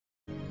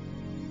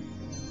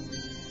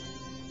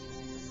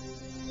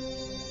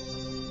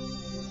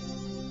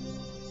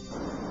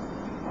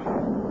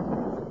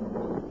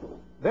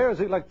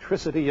There's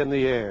electricity in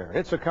the air.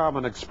 It's a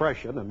common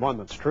expression and one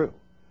that's true.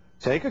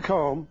 Take a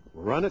comb,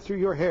 run it through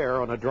your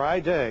hair on a dry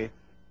day,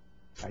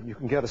 and you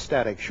can get a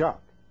static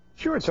shock.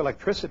 Sure, it's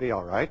electricity,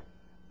 all right,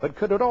 but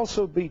could it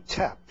also be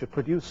tapped to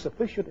produce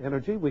sufficient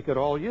energy we could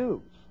all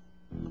use?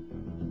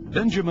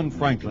 Benjamin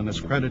Franklin is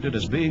credited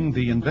as being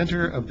the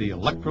inventor of the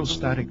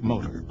electrostatic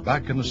motor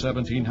back in the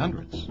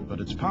 1700s, but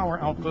its power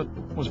output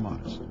was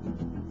modest.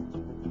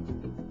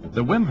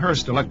 The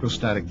Wimshurst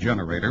electrostatic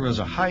generator is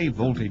a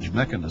high-voltage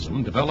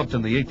mechanism developed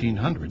in the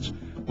 1800s,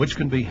 which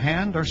can be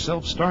hand or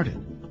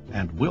self-started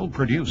and will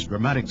produce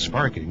dramatic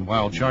sparking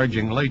while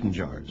charging Leyden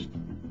jars.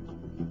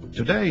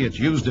 Today, it's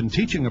used in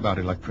teaching about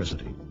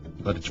electricity,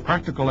 but its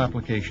practical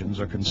applications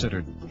are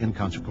considered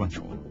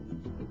inconsequential.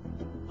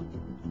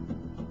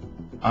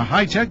 A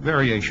high-tech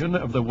variation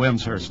of the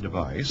Wimshurst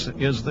device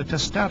is the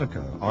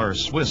Testatika, or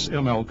Swiss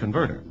ML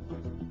converter.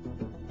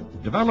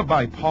 Developed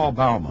by Paul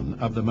Baumann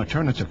of the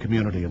Methernitha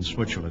community in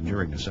Switzerland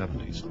during the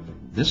 70s,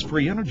 this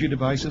free energy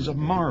device is a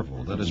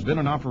marvel that has been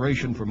in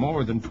operation for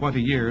more than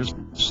 20 years,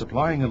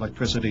 supplying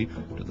electricity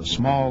to the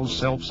small,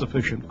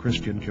 self-sufficient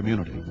Christian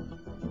community.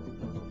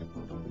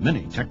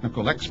 Many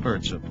technical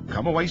experts have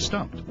come away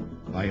stumped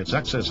by its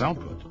excess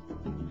output.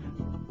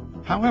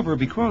 However,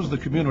 because the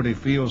community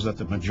feels that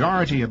the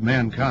majority of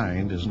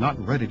mankind is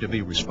not ready to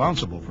be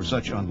responsible for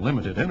such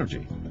unlimited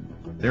energy,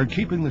 they're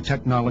keeping the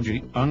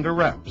technology under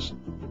wraps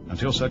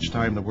until such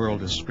time the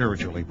world is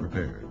spiritually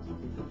prepared.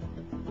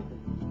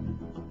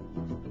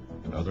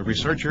 Other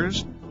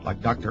researchers, like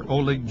Dr.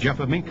 Oleg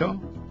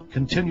Jefamenko,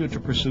 continue to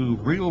pursue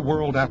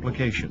real-world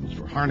applications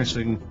for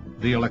harnessing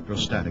the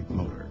electrostatic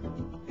motor.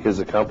 His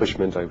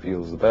accomplishment, I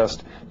feel, is the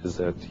best, is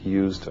that he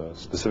used a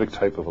specific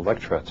type of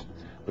electret,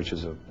 which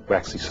is a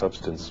waxy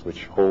substance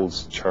which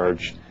holds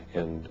charge,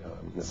 and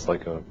it's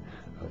like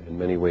in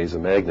many ways a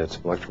magnet,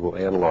 electrical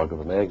analog of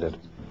a magnet.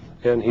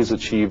 And he's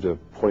achieved a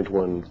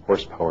 0.1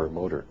 horsepower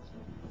motor,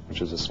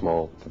 which is a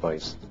small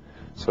device.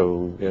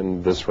 So,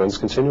 and this runs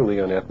continually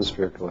on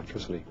atmospheric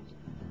electricity.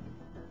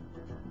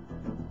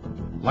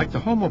 Like the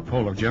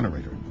homopolar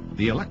generator,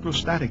 the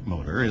electrostatic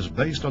motor is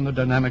based on the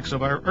dynamics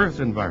of our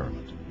Earth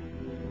environment.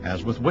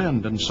 As with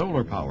wind and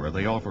solar power,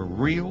 they offer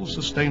real,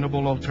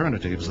 sustainable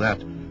alternatives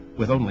that,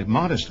 with only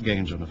modest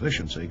gains in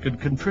efficiency,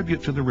 could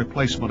contribute to the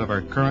replacement of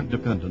our current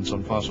dependence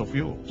on fossil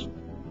fuels.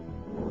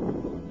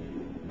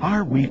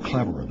 Are we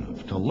clever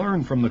enough to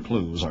learn from the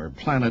clues our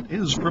planet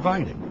is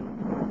providing?